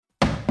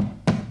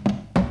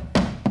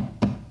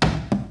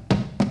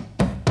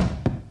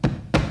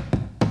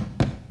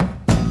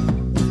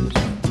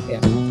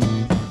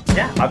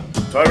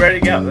So I'm ready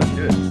to go. Let's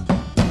do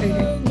it.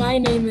 Okay, my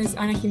name is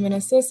Ana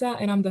Jimenez Sosa,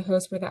 and I'm the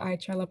host for the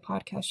iCharla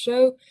podcast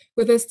show.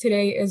 With us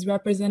today is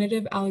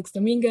Representative Alex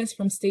Dominguez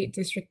from State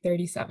District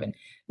 37,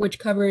 which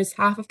covers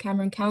half of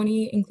Cameron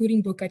County,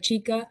 including Boca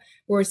Chica,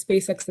 where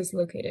SpaceX is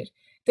located.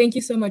 Thank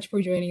you so much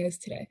for joining us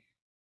today.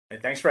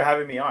 And thanks for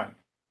having me on.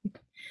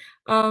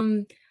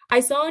 Um, I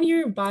saw in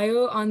your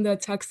bio on the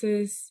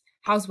Texas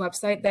House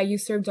website that you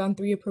served on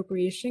 3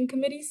 appropriation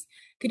committees.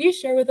 Could you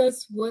share with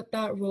us what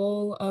that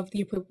role of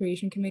the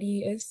Appropriation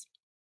Committee is?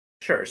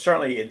 Sure,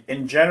 certainly.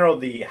 In general,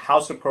 the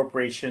House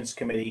Appropriations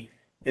Committee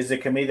is the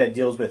committee that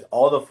deals with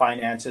all the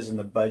finances and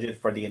the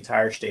budget for the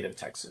entire state of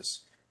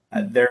Texas.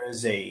 There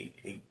is a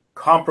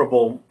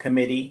comparable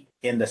committee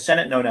in the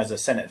Senate known as the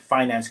Senate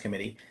Finance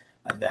Committee.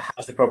 The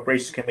House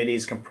Appropriations Committee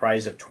is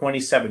comprised of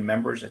 27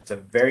 members. It's a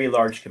very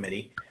large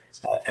committee.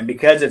 And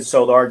because it's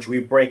so large, we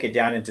break it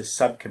down into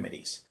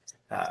subcommittees.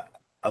 Uh,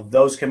 of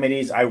those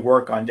committees, I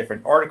work on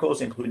different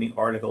articles, including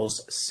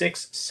Articles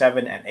 6,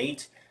 7, and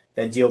 8,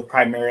 that deal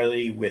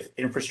primarily with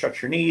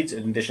infrastructure needs,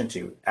 in addition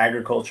to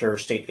agriculture,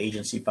 state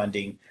agency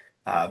funding,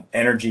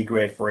 energy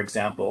grid, for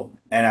example.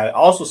 And I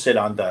also sit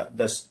on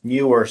the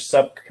newer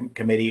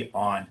subcommittee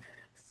on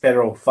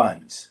federal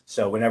funds.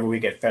 So whenever we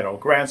get federal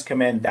grants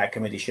come in, that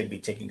committee should be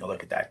taking a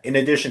look at that, in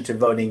addition to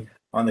voting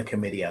on the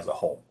committee as a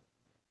whole.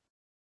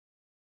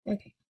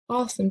 Okay,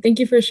 awesome. Thank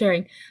you for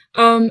sharing.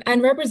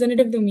 And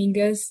Representative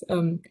Dominguez,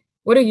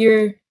 what a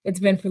year it's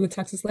been for the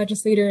Texas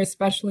legislature,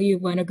 especially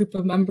when a group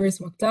of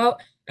members walked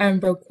out and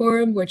broke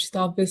quorum, which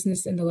stopped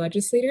business in the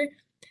legislature.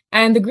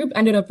 And the group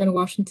ended up in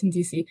Washington,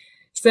 D.C.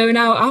 So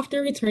now,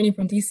 after returning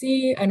from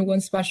D.C. and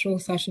one special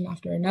session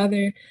after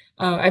another,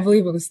 I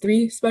believe it was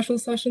 3 special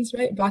sessions,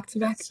 right? Back to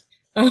back.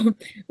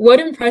 What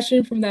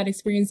impression from that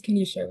experience can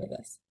you share with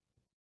us?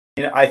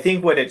 I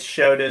think what it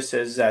showed us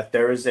is that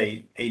there is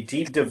a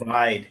deep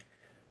divide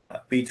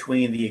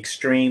between the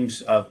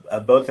extremes of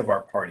both of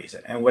our parties.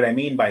 And what I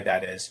mean by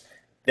that is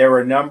there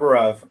were a number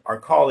of our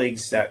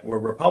colleagues that were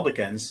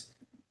Republicans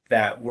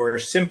that were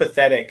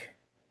sympathetic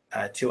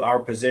to our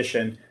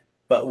position,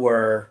 but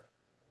were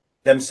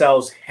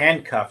themselves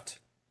handcuffed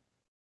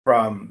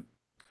from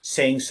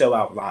saying so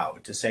out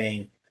loud, to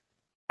saying,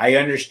 I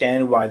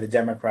understand why the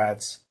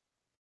Democrats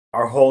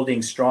are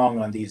holding strong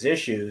on these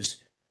issues,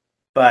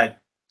 but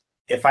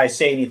if I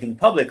say anything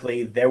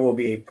publicly, there will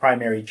be a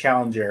primary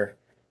challenger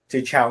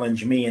to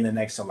challenge me in the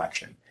next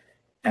election.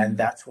 And Mhm.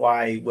 that's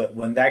why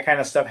when that kind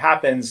of stuff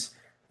happens,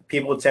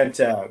 people tend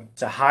to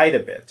hide a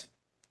bit.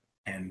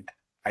 And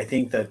I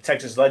think the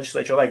Texas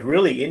legislature, like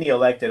really any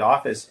elected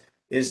office,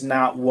 is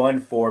not one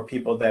for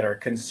people that are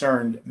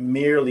concerned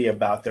merely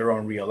about their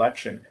own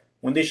reelection,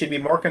 when they should be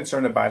more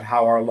concerned about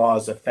how our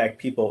laws affect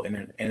people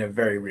in a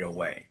very real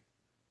way.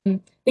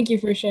 Thank you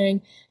for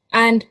sharing.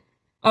 And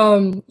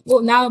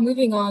well, now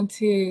moving on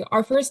to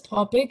our first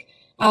topic.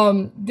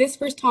 This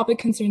first topic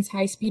concerns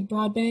high-speed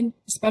broadband,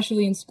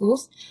 especially in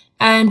schools.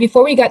 And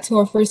before we get to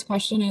our first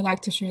question, I'd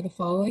like to share the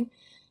following.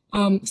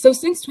 So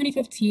since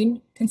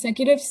 2015,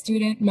 consecutive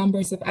student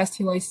members of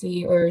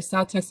STYC, or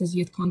South Texas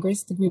Youth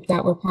Congress, the group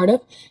that we're part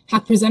of,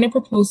 have presented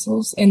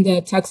proposals in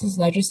the Texas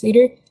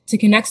legislature to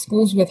connect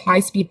schools with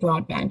high-speed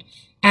broadband.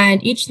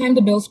 And each time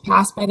the bill's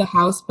passed by the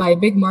House by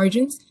big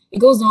margins, it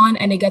goes on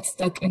and it gets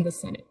stuck in the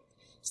Senate.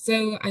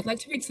 So I'd like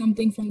to read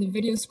something from the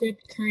video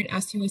script current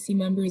STYC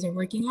members are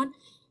working on,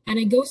 and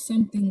it goes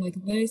something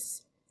like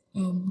this.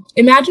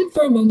 Imagine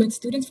for a moment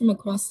students from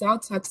across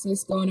South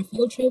Texas go on a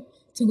field trip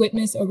to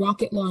witness a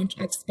rocket launch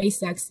at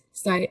SpaceX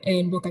site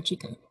in Boca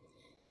Chica.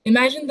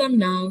 Imagine them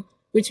now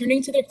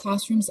returning to their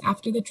classrooms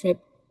after the trip,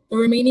 but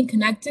remaining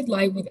connected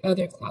live with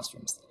other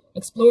classrooms,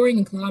 exploring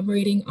and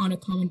collaborating on a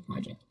common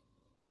project.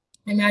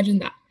 Imagine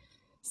that.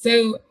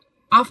 So,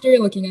 after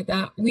looking at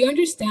that, we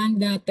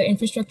understand that the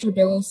infrastructure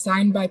bill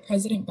signed by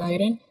President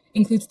Biden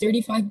includes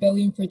 35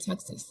 billion for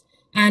Texas.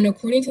 And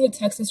according to the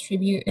Texas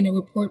Tribune in a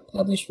report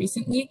published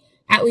recently,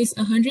 at least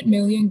 100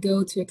 million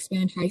go to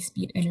expand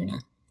high-speed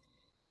internet.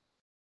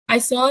 I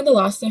saw in the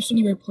last session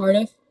you were part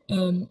of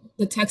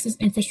the Texas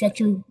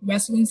Infrastructure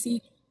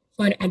Resiliency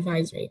Fund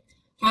Advisory.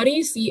 How do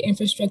you see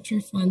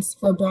infrastructure funds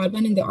for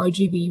broadband in the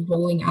RGB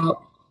rolling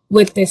out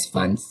with these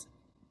funds?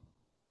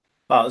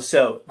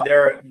 So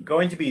there are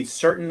going to be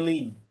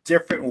certainly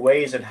different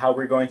ways in how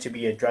we're going to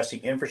be addressing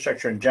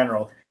infrastructure in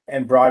general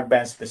and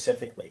broadband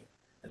specifically.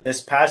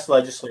 This past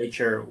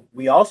legislature,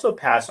 we also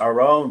passed our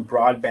own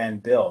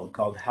broadband bill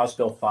called House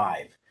Bill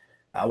 5.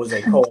 I was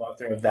a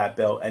co-author of that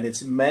bill, and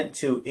it's meant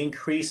to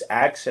increase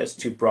access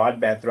to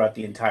broadband throughout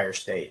the entire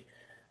state.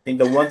 I think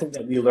the one thing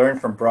that we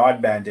learned from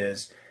broadband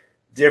is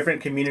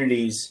different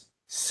communities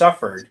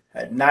suffered,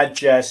 not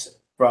just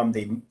from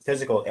the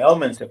physical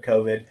ailments of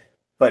COVID,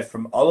 but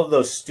from all of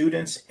those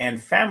students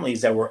and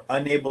families that were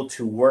unable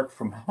to work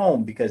from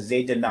home because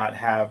they did not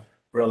have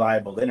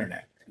reliable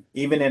internet.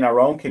 Even in our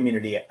own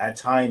community, at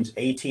times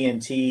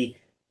AT&T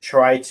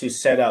tried to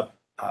set up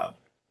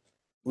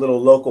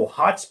little local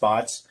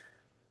hotspots,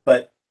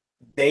 but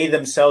they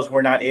themselves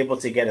were not able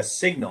to get a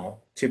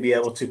signal to be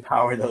able to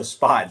power those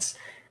spots.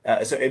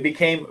 So it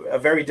became a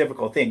very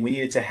difficult thing. We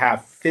needed to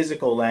have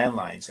physical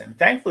landlines. And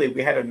thankfully,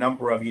 we had a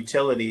number of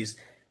utilities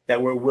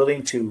that were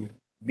willing to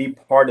be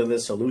part of the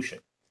solution.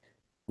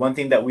 One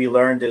thing that we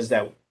learned is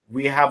that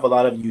we have a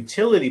lot of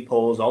utility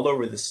poles all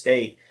over the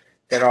state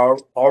that are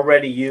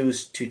already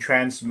used to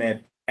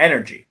transmit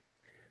energy.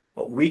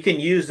 But we can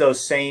use those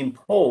same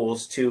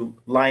poles to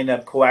line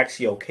up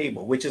coaxial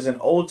cable, which is an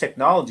old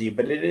technology,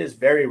 but it is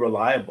very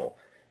reliable.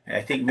 And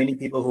I think many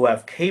people who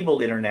have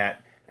cable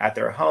internet at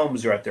their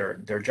homes or at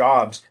their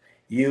jobs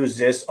use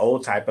this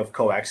old type of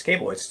coax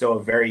cable. It's still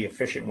a very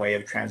efficient way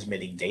of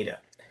transmitting data.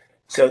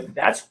 So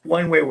that's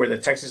one way where the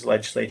Texas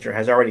legislature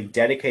has already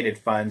dedicated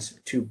funds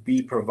to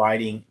be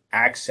providing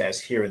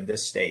access here in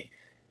this state.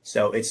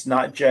 So it's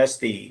not just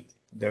the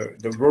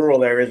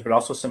rural areas, but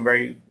also some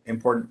very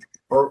important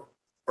ur-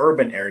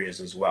 urban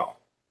areas as well.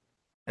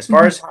 As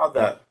far Mhm. as how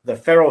the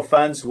federal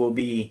funds will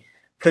be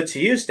put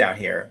to use down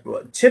here,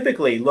 well,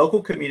 typically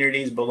local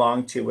communities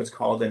belong to what's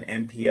called an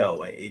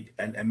MPO,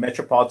 a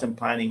metropolitan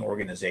planning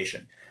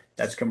organization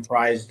that's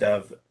comprised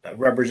of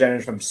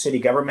representatives from city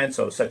government,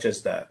 so such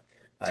as the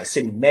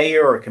city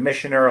mayor or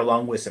commissioner,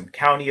 along with some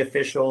county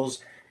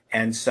officials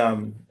and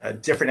some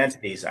different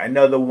entities. I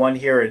know the one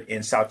here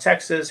in South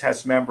Texas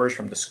has members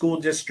from the school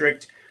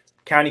district,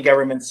 county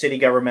government, city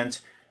government,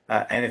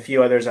 and a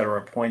few others that are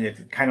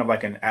appointed kind of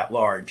like an at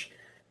large,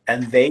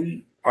 and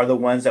they are the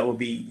ones that will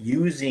be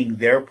using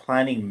their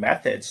planning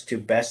methods to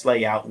best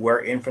lay out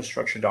where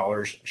infrastructure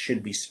dollars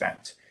should be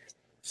spent.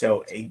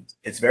 So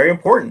it's very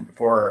important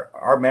for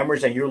our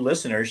members and your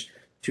listeners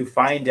to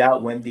find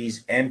out when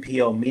these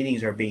MPO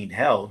meetings are being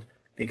held,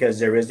 because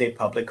there is a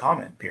public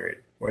comment period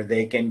where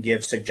they can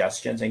give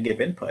suggestions and give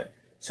input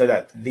so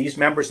that these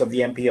members of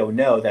the MPO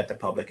know that the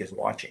public is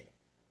watching.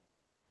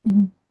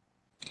 Mhm.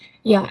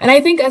 Yeah, and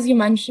I think as you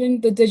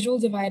mentioned, the digital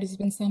divide has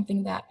been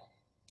something that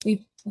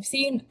we've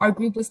seen. Our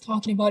group was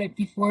talking about it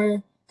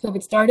before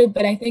COVID started,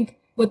 but I think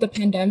with the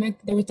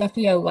pandemic, there was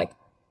definitely a like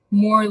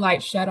more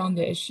light shed on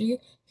the issue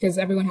because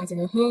everyone has to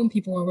go home,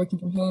 people were working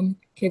from home,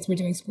 kids were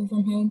doing school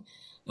from home.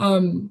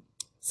 Um,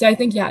 so I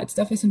think yeah, it's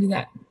definitely something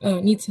that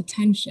needs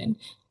attention.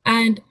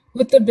 And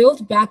with the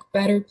Build Back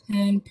Better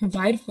plan,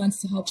 provide funds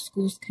to help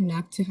schools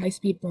connect to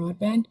high-speed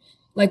broadband,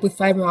 like with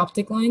fiber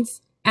optic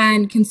lines.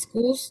 And can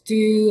schools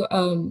do,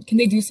 can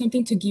they do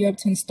something to gear up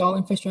to install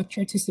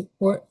infrastructure to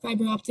support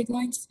fiber optic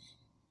lines?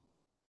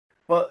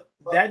 Well,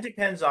 that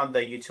depends on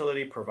the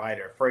utility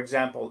provider. For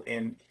example,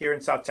 in here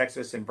in South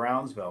Texas in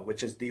Brownsville,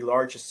 which is the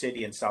largest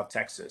city in South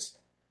Texas,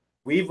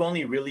 we've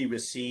only really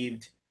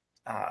received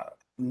uh,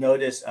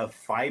 notice of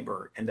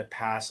fiber in the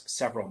past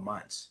several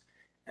months.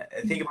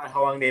 Think about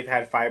how long they've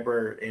had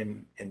fiber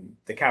in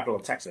the capital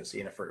of Texas,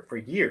 for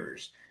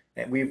years.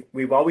 And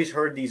we've always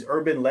heard these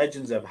urban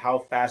legends of how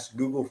fast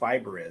Google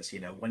Fiber is,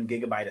 1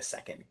 gigabyte a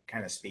second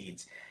kind of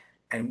speeds,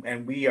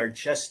 and we are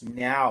just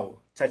now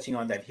touching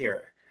on that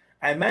here.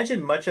 I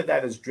imagine much of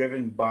that is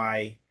driven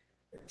by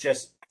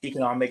just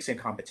economics and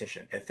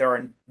competition. If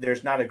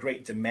there's not a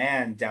great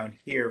demand down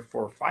here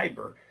for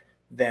fiber,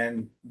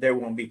 then there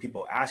won't be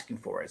people asking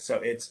for it.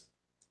 So it's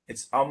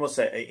almost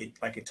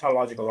like a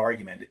tautological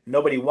argument.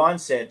 Nobody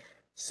wants it,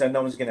 so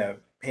no one's going to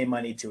pay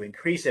money to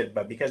increase it.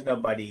 But because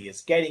nobody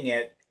is getting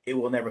it, it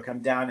will never come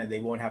down, and they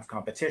won't have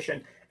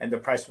competition, and the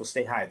price will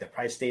stay high. If the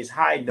price stays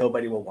high,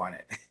 nobody will want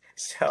it.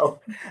 So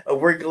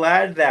we're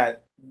glad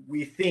that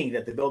we think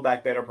that the Build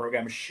Back Better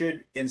program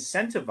should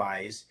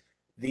incentivize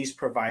these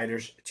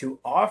providers to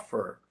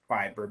offer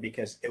fiber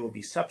because it will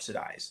be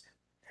subsidized.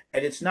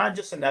 And it's not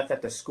just enough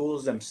that the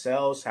schools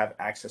themselves have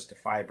access to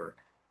fiber.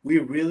 We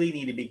really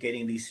need to be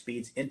getting these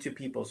speeds into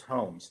people's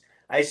homes.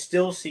 I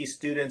still see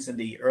students in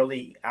the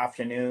early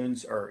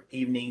afternoons or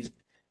evenings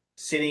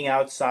sitting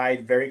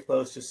outside very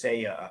close to,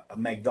 say, a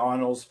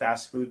McDonald's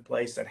fast food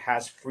place that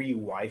has free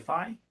Wi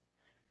Fi.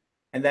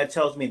 And that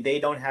tells me they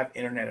don't have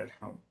internet at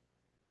home.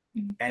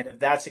 Mhm. And if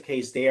that's the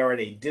case, they are at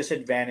a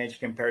disadvantage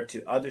compared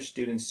to other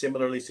students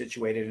similarly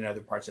situated in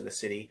other parts of the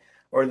city,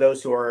 or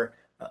those who are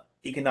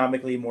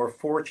economically more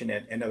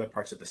fortunate in other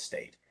parts of the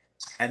state.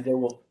 And they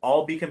will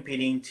all be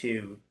competing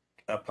to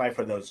apply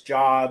for those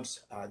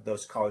jobs,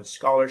 those college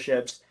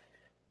scholarships.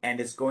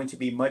 And it's going to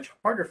be much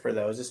harder for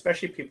those,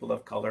 especially people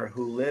of color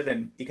who live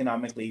in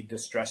economically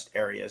distressed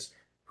areas,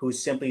 who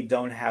simply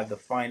don't have the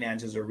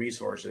finances or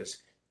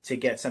resources to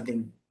get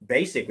something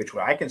basic, which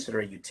I consider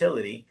a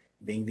utility,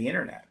 being the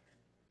internet.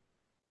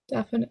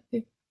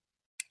 Definitely.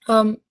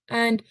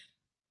 And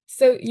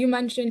so you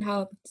mentioned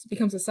how it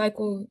becomes a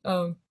cycle.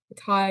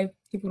 It's high,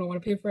 people don't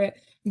want to pay for it.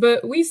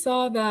 But we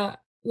saw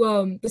that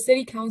the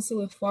City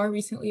Council of FAR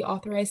recently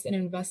authorized an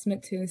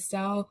investment to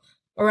install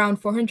around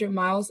 400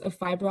 miles of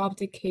fiber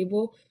optic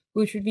cable,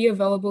 which would be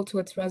available to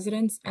its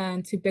residents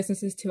and to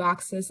businesses to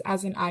access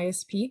as an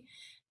ISP.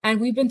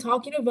 And we've been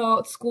talking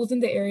about schools in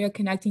the area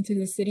connecting to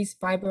the city's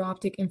fiber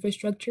optic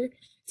infrastructure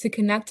to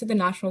connect to the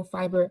national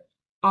fiber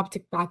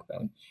optic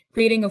backbone,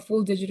 creating a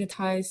full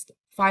digitized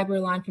fiber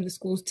line from the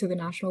schools to the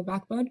national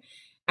backbone.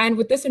 And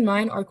with this in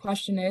mind, our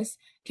question is,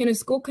 can a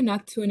school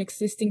connect to an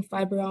existing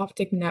fiber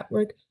optic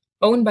network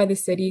owned by the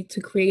city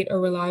to create a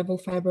reliable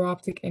fiber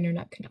optic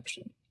internet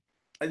connection.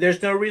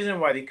 There's no reason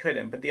why they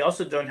couldn't, but they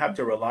also don't have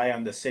to rely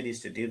on the cities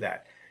to do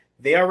that.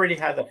 They already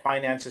have the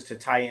finances to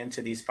tie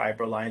into these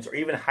fiber lines or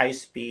even high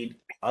speed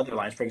other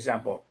lines. For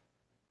example,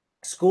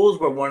 schools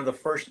were one of the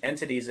first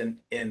entities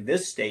in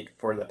this state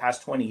for the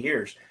past 20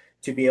 years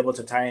to be able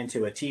to tie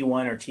into a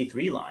T1 or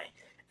T3 line.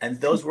 And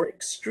those were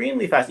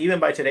extremely fast. Even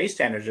by today's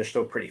standards, they're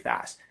still pretty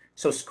fast.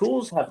 So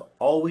schools have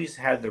always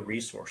had the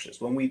resources.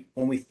 When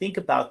we think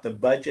about the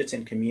budgets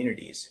in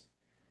communities,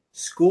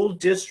 school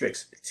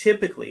districts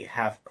typically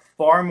have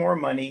far more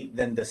money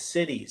than the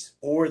cities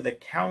or the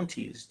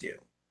counties do.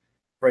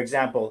 For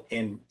example,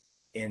 in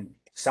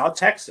South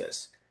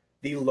Texas,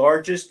 the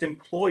largest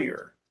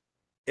employer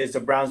is the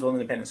Brownsville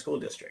Independent School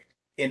District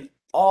in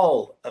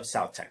all of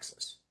South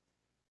Texas.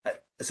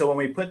 So when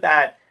we put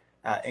that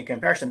in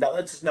comparison, that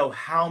lets us know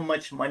how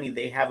much money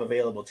they have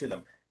available to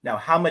them. Now,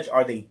 how much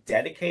are they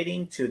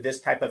dedicating to this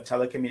type of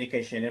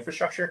telecommunication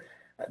infrastructure?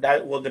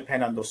 That will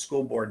depend on those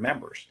school board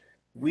members.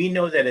 We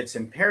know that it's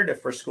imperative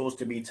for schools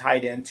to be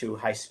tied into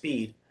high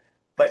speed,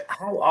 but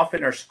how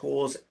often are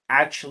schools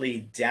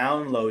actually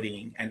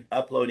downloading and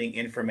uploading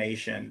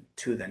information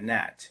to the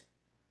net?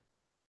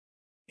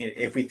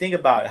 If we think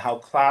about how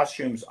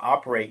classrooms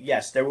operate,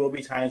 yes, there will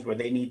be times where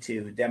they need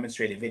to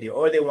demonstrate a video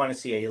or they want to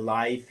see a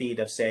live feed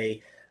of,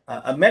 say,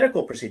 a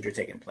medical procedure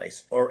taking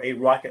place or a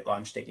rocket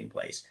launch taking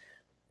place.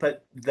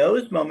 But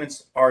those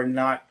moments are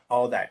not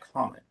all that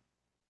common.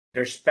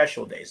 They're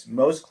special days.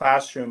 Most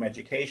classroom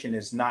education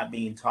is not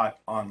being taught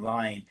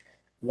online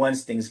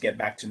once things get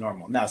back to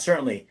normal. Now,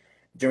 certainly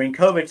during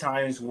COVID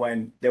times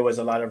when there was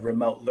a lot of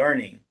remote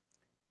learning,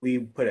 we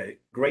put a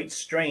great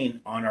strain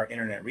on our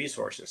internet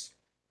resources.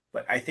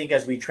 But I think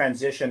as we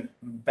transition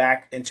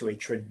back into a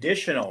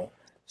traditional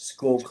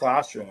school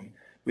classroom,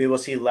 we will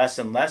see less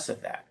and less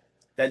of that.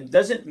 That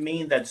doesn't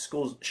mean that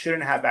schools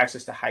shouldn't have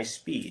access to high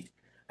speed.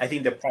 I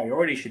think the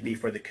priority should be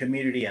for the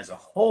community as a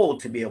whole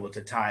to be able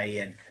to tie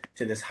in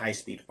to this high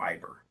speed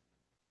fiber.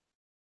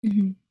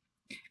 Mhm.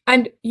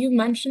 And you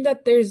mentioned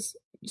that there's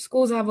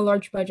schools have a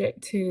large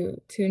budget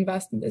to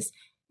invest in this.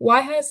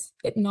 Why has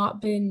it not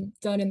been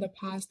done in the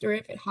past? Or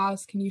if it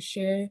has, can you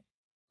share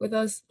with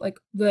us like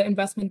the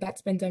investment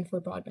that's been done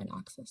for broadband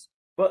access?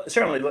 Well,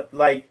 certainly,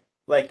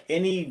 like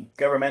any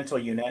governmental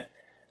unit,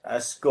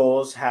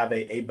 schools have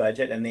a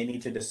budget and they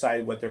need to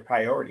decide what their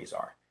priorities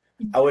are.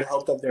 I would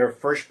hope that their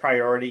first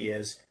priority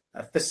is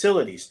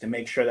facilities to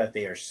make sure that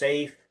they are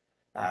safe,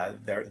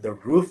 the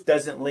roof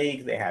doesn't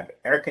leak, they have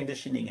air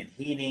conditioning and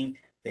heating,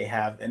 they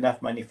have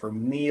enough money for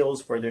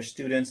meals for their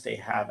students, they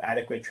have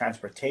adequate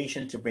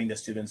transportation to bring the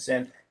students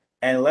in.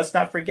 And let's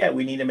not forget,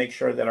 we need to make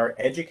sure that our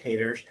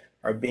educators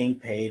are being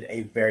paid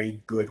a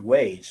very good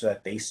wage so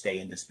that they stay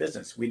in this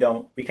business. We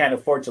can't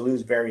afford to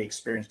lose very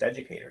experienced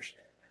educators.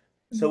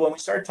 So Mhm. when we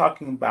start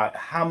talking about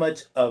how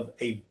much of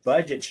a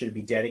budget should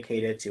be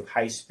dedicated to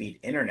high speed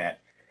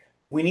internet,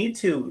 we need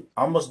to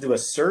almost do a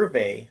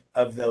survey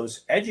of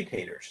those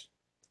educators.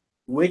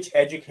 Which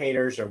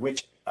educators or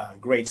which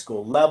grade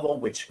school level,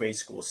 which grade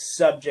school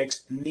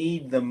subjects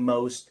need the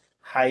most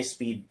high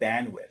speed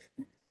bandwidth?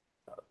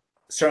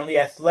 Certainly,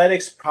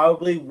 athletics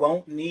probably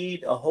won't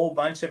need a whole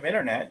bunch of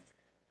internet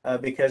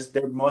because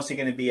they're mostly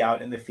going to be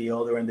out in the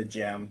field or in the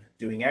gym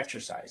doing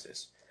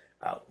exercises.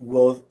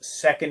 Will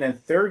second and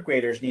third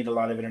graders need a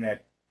lot of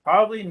internet?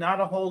 Probably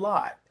not a whole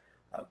lot.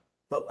 Uh,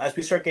 but as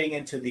we start getting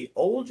into the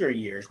older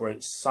years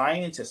where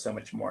science is so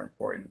much more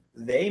important,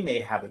 they may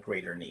have a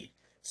greater need.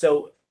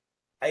 So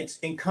it's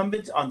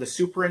incumbent on the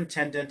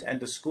superintendent and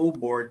the school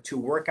board to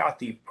work out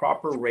the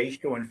proper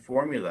ratio and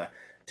formula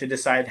to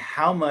decide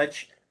how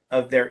much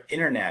of their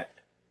internet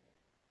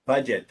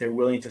budget they're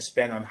willing to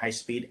spend on high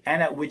speed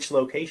and at which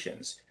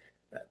locations.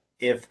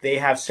 If they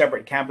have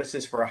separate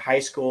campuses for a high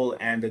school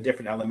and the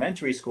different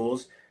elementary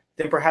schools,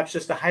 then perhaps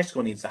just the high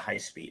school needs the high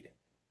speed.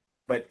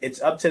 But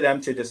it's up to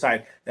them to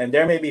decide. And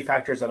there may be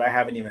factors that I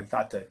haven't even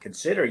thought to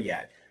consider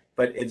yet.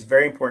 But it's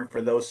very important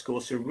for those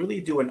schools to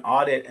really do an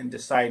audit and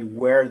decide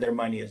where their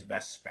money is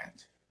best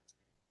spent.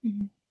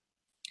 Mhm.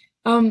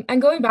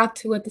 And going back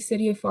to what the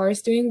city of FAR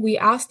is doing, we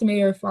asked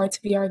Mayor of FAR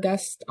to be our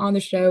guest on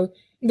the show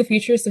in the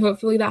future, so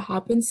hopefully that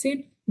happens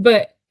soon.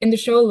 But in the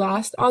show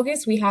last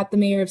August, we had the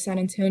mayor of San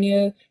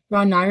Antonio,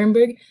 Ron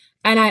Nirenberg,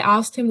 and I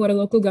asked him what a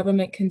local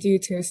government can do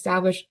to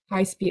establish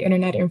high-speed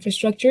internet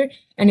infrastructure,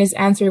 and his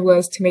answer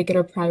was to make it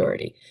a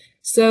priority.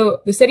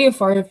 So the city of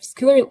FAR is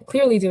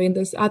clearly doing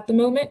this at the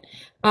moment.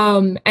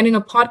 And in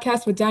a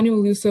podcast with Daniel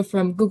Luso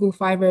from Google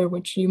Fiber,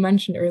 which you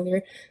mentioned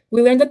earlier,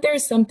 we learned that there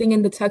is something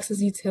in the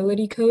Texas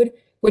Utility Code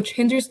which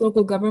hinders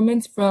local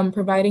governments from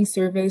providing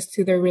service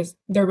to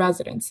their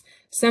residents.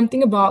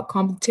 Something about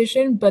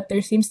competition, but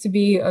there seems to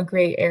be a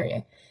gray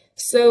area.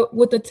 So,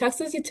 would the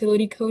Texas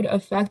Utility Code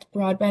affect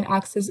broadband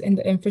access in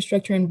the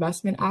Infrastructure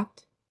Investment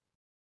Act?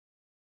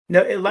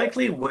 No, it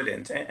likely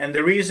wouldn't. And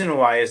the reason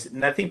why is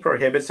nothing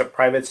prohibits a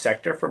private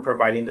sector from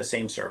providing the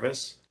same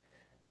service.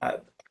 Uh,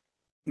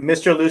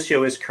 Mr.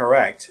 Lucio is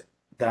correct.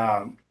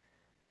 The,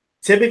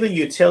 Typically,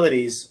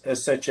 utilities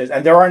such as,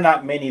 and there are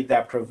not many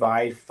that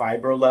provide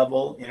fiber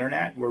level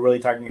internet. We're really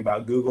talking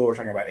about Google. We're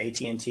talking about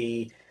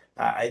AT&T.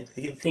 I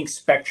think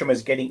Spectrum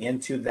is getting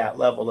into that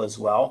level as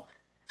well,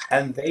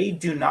 and they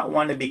do not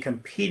want to be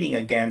competing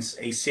against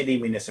a city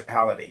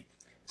municipality.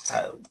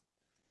 Uh,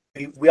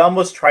 we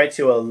almost try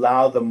to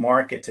allow the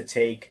market to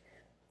take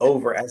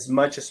over as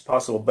much as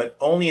possible, but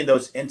only in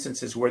those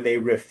instances where they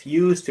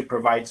refuse to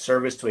provide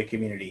service to a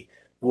community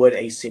would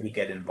a city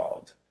get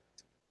involved.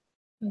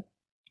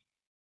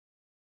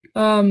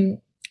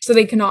 Um, so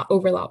they cannot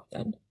overlap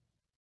then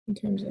in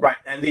terms of. Right,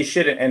 and they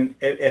shouldn't. And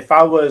if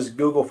I was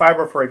Google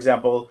Fiber, for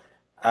example,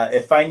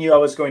 if I knew I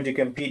was going to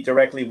compete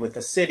directly with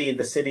the city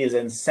is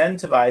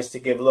incentivized to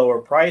give lower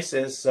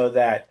prices so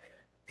that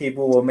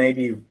people will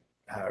maybe,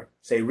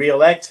 say,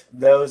 reelect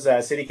those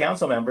city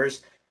council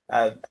members.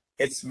 Uh,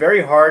 it's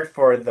very hard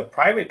for the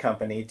private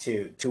company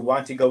to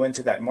want to go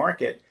into that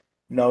market,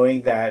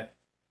 knowing that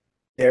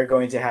they're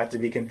going to have to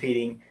be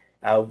competing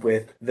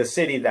with the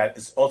city that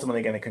is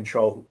ultimately going to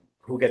control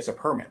who gets the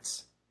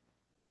permits.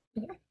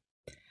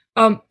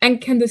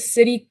 And can the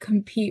city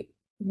compete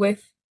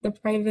with the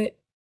private?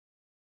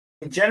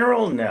 In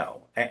general,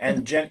 no. Okay.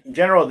 And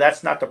general,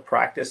 that's not the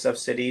practice of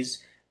cities.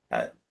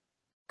 Uh,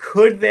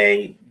 could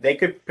they? They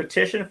could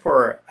petition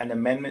for an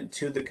amendment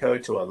to the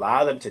code to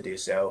allow them to do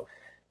so.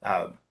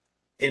 Uh,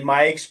 in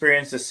my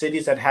experience, the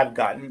cities that have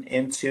gotten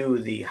into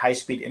the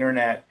high-speed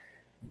internet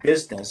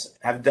business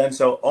have done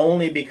so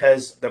only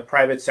because the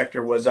private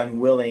sector was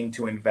unwilling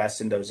to invest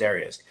in those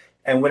areas.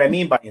 And what I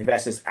mean by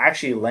invest is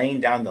actually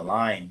laying down the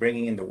line,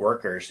 bringing in the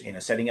workers,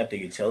 setting up the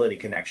utility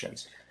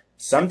connections.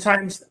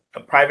 Sometimes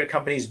private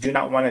companies do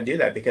not want to do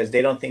that because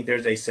they don't think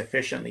there's a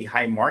sufficiently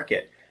high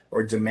market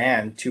or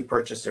demand to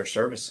purchase their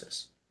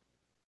services.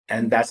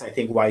 And that's, I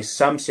think, why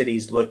some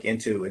cities look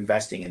into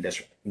investing in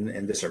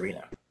this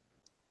arena.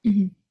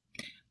 Mhm.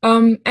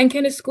 And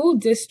can a school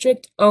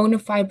district own a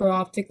fiber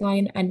optic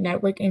line and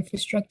network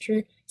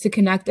infrastructure to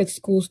connect its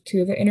schools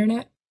to the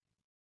internet?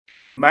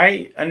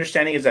 My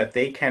understanding is that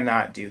they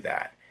cannot do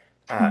that.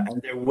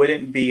 And there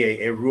wouldn't be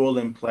a rule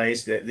in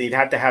place that they'd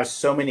have to have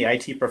so many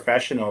IT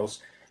professionals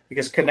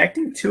because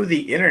connecting to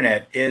the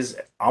internet is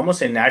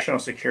almost a national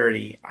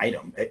security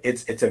item.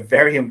 It's a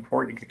very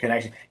important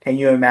connection. Can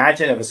you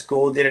imagine if a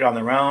school did it on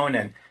their own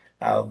and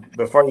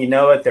before you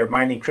know it, they're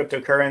mining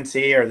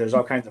cryptocurrency or there's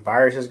all kinds of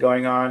viruses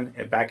going on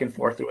back and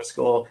forth through a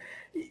school?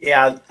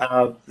 Yeah,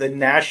 the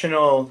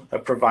national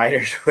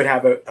providers would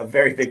have a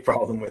very big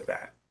problem with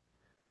that.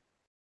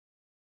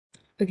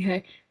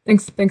 Okay,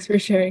 thanks for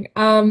sharing.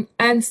 And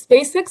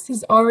SpaceX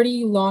has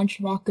already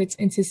launched rockets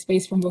into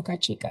space from Boca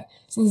Chica.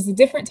 So this is a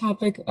different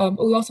topic,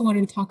 but we also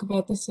wanted to talk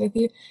about this with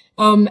you.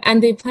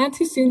 And they plan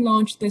to soon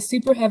launch the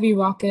super heavy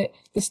rocket,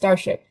 the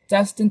Starship,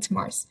 destined to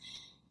Mars.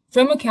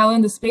 From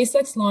McAllen, the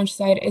SpaceX launch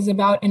site is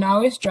about an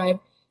hour's drive,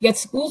 yet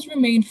schools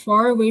remain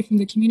far away from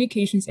the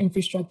communications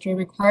infrastructure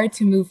required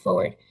to move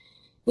forward.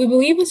 We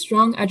believe a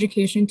strong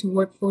education to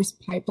workforce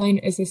pipeline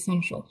is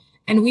essential,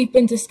 and we've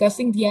been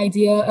discussing the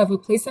idea of a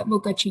place at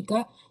Boca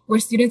Chica where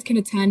students can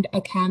attend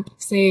a camp,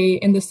 say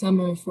in the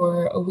summer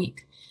for a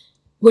week,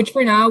 which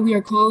for now we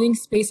are calling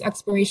Space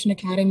Exploration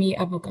Academy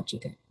at Boca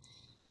Chica.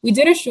 We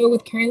did a show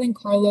with Carolyn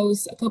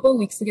Carlos a couple of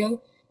weeks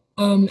ago,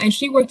 and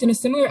she worked in a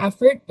similar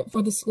effort but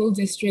for the school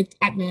district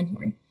at Van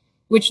Horn,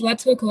 which led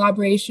to a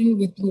collaboration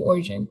with Blue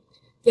Origin.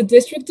 The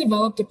district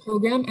developed a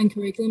program and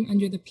curriculum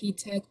under the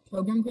P-TECH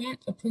program grant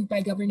approved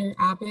by Governor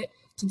Abbott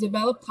to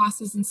develop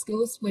classes and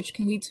skills which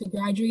can lead to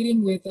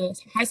graduating with a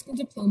high school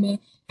diploma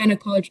and a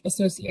college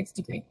associate's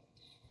degree.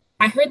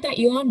 I heard that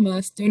Elon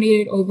Musk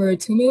donated over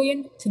 2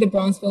 million to the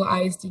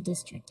Bronzeville ISD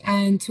district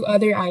and to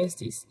other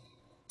ISDs.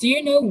 Do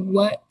you know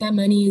what that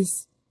money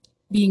is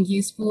being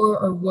used for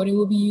or what it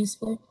will be used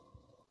for?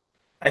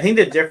 I think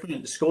the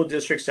different school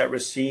districts that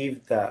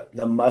receive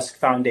the Musk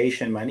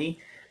Foundation money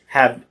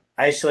have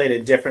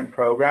isolated different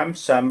programs.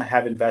 Some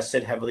have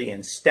invested heavily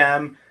in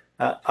STEM,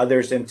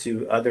 others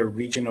into other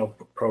regional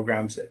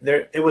programs.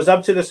 It was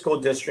up to the school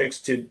districts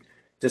to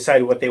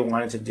decide what they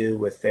wanted to do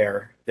with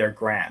their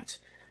grant.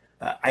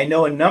 I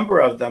know a number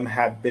of them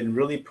have been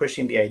really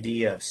pushing the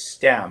idea of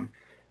STEM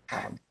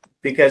um,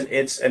 because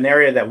it's an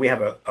area that we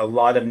have a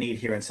lot of need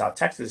here in South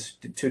Texas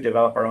to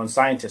develop our own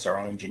scientists, our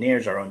own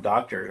engineers, our own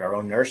doctors, our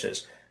own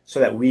nurses, so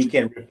that we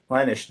can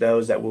replenish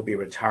those that will be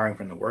retiring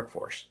from the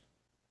workforce.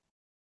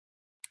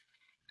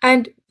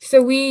 And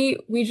so we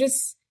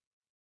just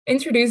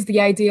introduced the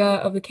idea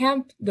of the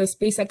camp, the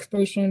Space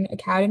Exploration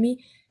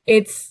Academy.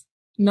 It's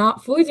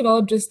not fully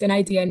developed, just an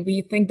idea, and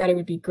we think that it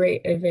would be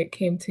great if it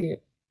came to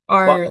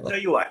Well, our I'll like.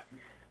 tell you what,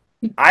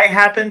 I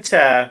happen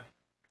to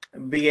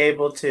be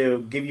able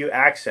to give you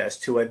access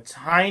to a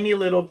tiny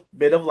little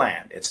bit of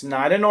land. It's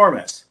not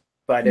enormous,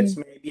 but it's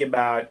Mm, maybe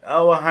about,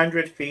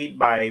 100 feet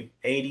by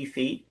 80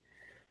 feet.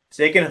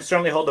 So they can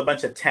certainly hold a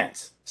bunch of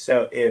tents.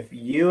 So if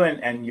you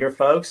and your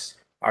folks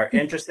are mm.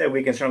 interested,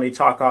 we can certainly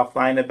talk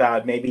offline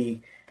about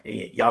maybe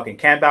y'all can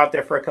camp out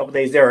there for a couple of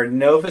days. There are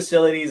no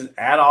facilities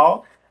at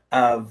all,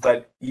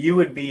 but you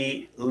would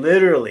be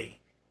literally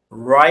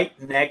right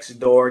next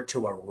door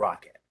to a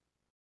rocket.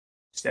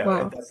 So if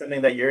Wow. that's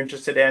something that you're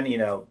interested in,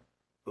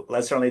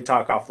 let's certainly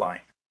talk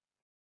offline.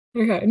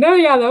 Okay. No,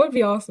 yeah, that would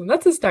be awesome.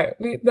 That's a start.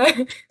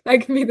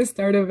 That can be the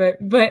start of it.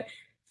 But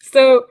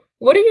so,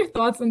 what are your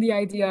thoughts on the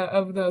idea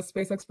of the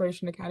Space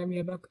Exploration Academy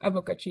of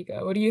Boca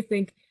Chica? What do you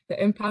think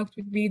the impact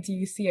would be? Do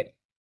you see it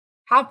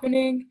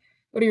happening?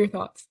 What are your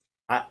thoughts?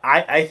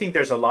 I think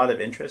there's a lot of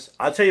interest.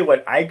 I'll tell you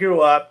what, I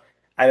grew up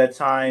at a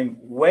time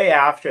way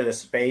after the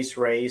space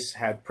race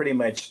had pretty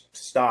much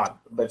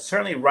stopped, but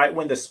certainly right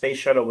when the space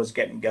shuttle was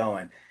getting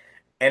going.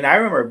 And I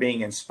remember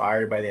being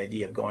inspired by the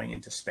idea of going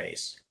into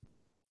space.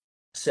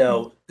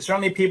 So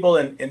certainly people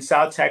in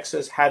South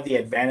Texas had the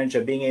advantage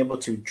of being able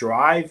to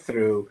drive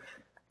through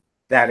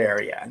that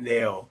area. And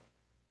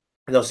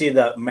they'll see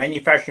the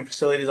manufacturing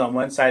facilities on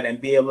one side and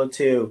be able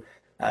to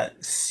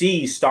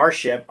see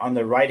Starship on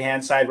the right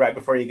hand side right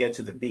before you get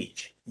to the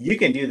beach. You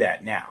can do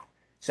that now.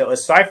 So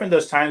aside from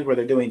those times where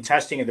they're doing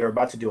testing and they're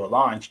about to do a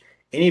launch,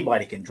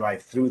 anybody can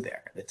drive through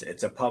there.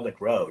 It's a public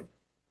road.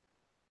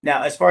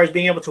 Now, as far as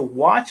being able to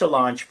watch a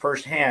launch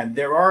firsthand,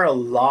 there are a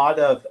lot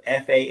of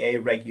FAA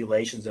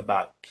regulations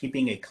about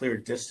keeping a clear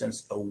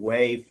distance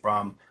away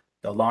from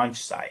the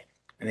launch site.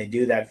 And they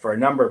do that for a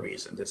number of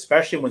reasons,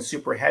 especially when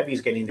Super Heavy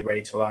is getting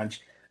ready to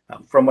launch,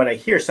 from what I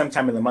hear,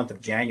 sometime in the month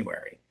of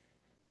January.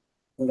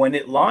 When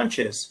it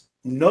launches,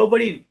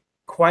 nobody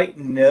quite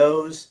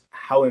knows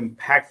how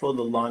impactful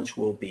the launch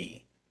will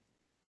be.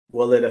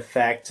 Will it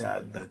affect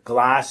the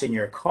glass in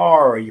your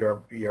car or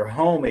your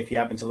home if you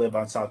happen to live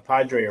on South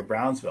Padre or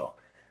Brownsville?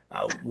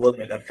 Will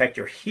it affect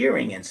your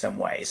hearing in some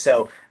way?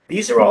 So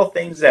these are all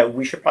things that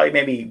we should probably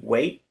maybe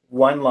wait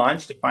one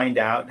launch to find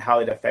out how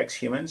it affects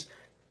humans.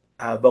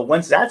 But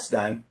once that's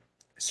done,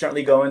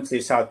 certainly going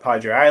to South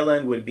Padre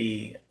Island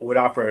would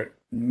offer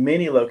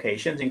many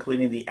locations,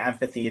 including the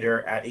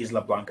amphitheater at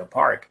Isla Blanca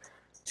Park,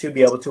 to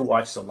be able to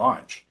watch the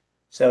launch.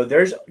 So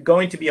there's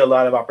going to be a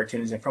lot of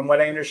opportunities. And from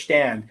what I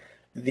understand,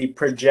 the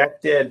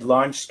projected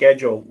launch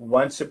schedule,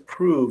 once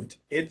approved,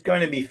 it's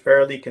going to be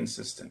fairly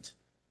consistent.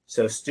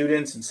 So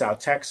students in South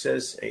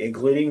Texas,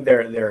 including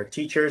their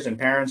teachers and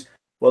parents,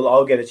 will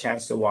all get a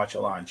chance to watch a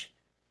launch.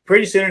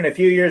 Pretty soon, in a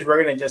few years,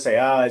 we're going to just say,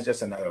 "Ah, it's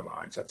just another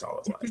launch. That's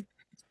all it was."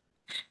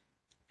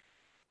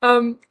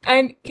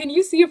 And can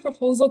you see a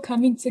proposal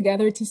coming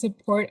together to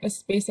support a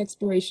space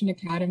exploration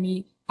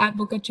academy at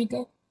Boca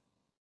Chica?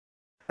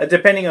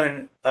 Depending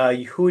on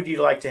who would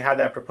you like to have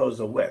that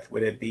proposal with?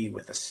 Would it be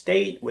with the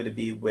state? Would it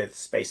be with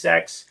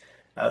SpaceX?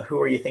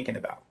 Who are you thinking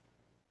about?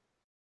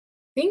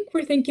 Think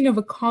we're thinking of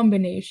a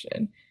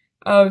combination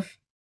of,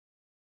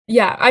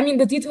 yeah, I mean,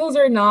 the details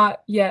are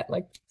not yet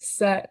like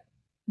set,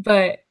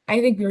 but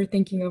I think we were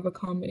thinking of a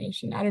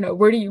combination. I don't know.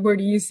 Where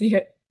do you see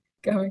it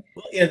going?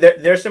 Well,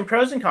 there's some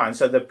pros and cons.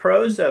 So the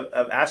pros of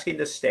asking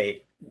the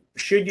state,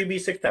 should you be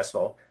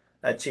successful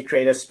to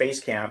create a space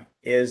camp,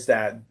 is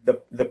that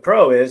the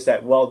pro is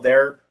that well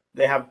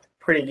they have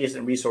pretty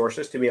decent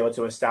resources to be able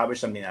to establish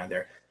something out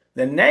there.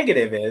 The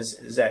negative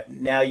is that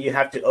now you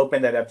have to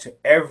open that up to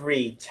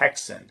every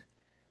Texan.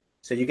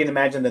 So you can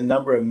imagine the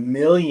number of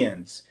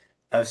millions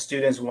of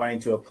students wanting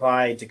to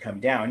apply to come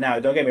down. Now,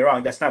 don't get me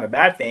wrong, that's not a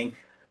bad thing,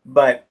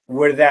 but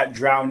would that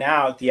drown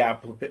out the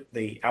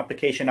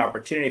application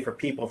opportunity for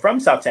people from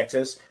South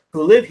Texas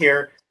who live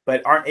here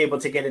but aren't able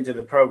to get into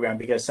the program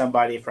because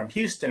somebody from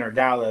Houston or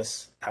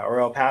Dallas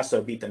or El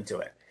Paso beat them to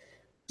it?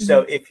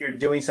 So Mhm. if you're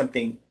doing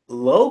something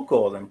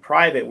local and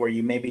private where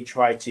you maybe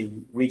try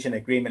to reach an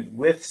agreement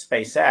with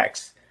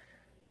SpaceX,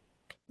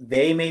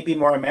 they may be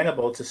more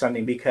amenable to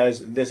something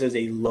because this is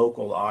a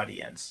local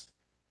audience.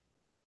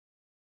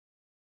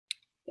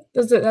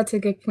 That's a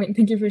good point.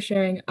 Thank you for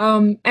sharing.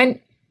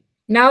 And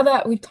now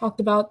that we've talked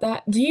about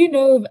that, do you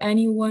know of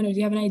anyone or do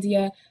you have an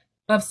idea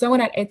of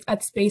someone at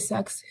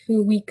SpaceX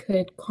who we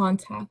could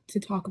contact to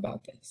talk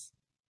about this?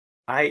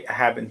 I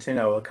happen to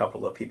know a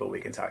couple of people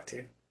we can talk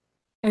to.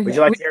 Would you Okay.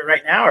 like to hear it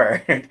right now,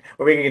 or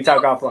we can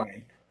talk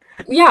offline?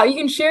 Yeah, you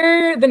can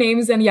share the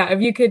names and yeah,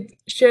 if you could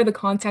share the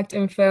contact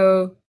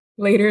info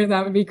later,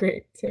 that would be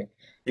great too.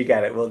 You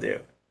got it. We'll do.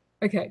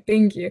 Okay,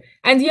 thank you.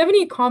 And do you have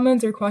any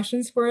comments or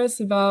questions for us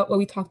about what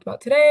we talked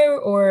about today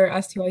or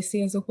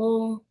S2IC as a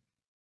whole?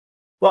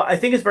 Well, I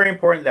think it's very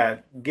important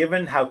that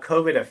given how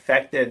COVID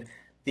affected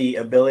the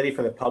ability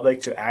for the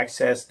public to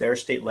access their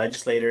state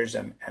legislators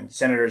and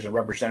senators and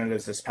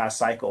representatives this past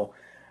cycle,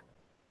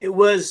 it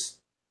was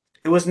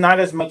it was not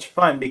as much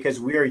fun because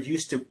we are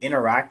used to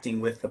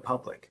interacting with the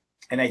public.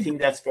 And I think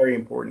that's very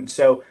important.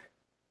 So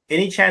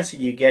any chance that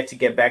you get to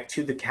get back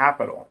to the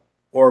Capitol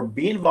or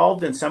be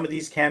involved in some of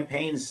these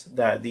campaigns,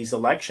 these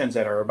elections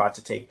that are about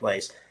to take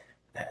place,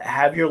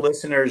 have your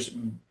listeners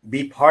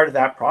be part of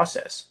that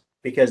process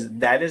because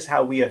that is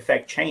how we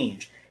affect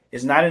change.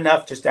 It's not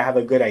enough just to have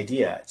a good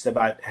idea. It's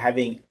about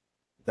having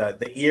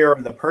the ear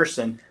of the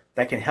person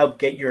that can help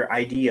get your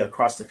idea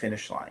across the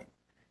finish line.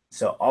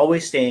 So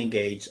always stay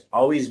engaged,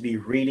 always be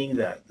reading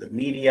the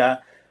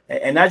media,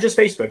 and not just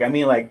Facebook. I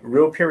mean, like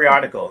real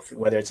periodicals,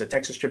 whether it's the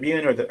Texas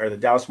Tribune or the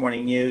Dallas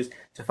Morning News,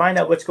 to find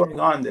out what's going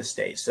on in this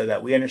state so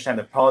that we understand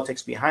the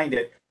politics behind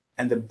it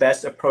and the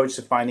best approach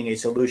to finding a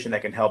solution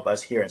that can help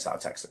us here in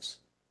South Texas.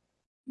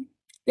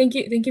 Thank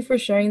you for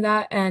sharing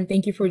that, and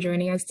thank you for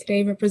joining us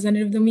today,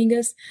 Representative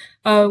Dominguez.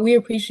 We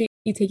appreciate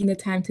you taking the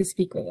time to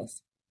speak with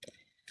us.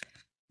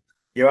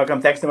 You're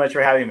welcome. Thanks so much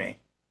for having me.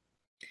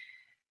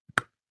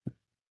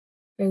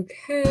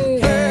 Okay.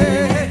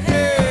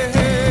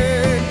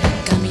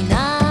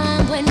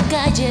 Caminando en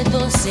calle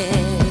 12,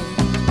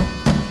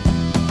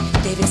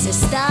 debes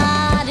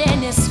estar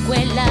en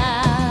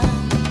escuela.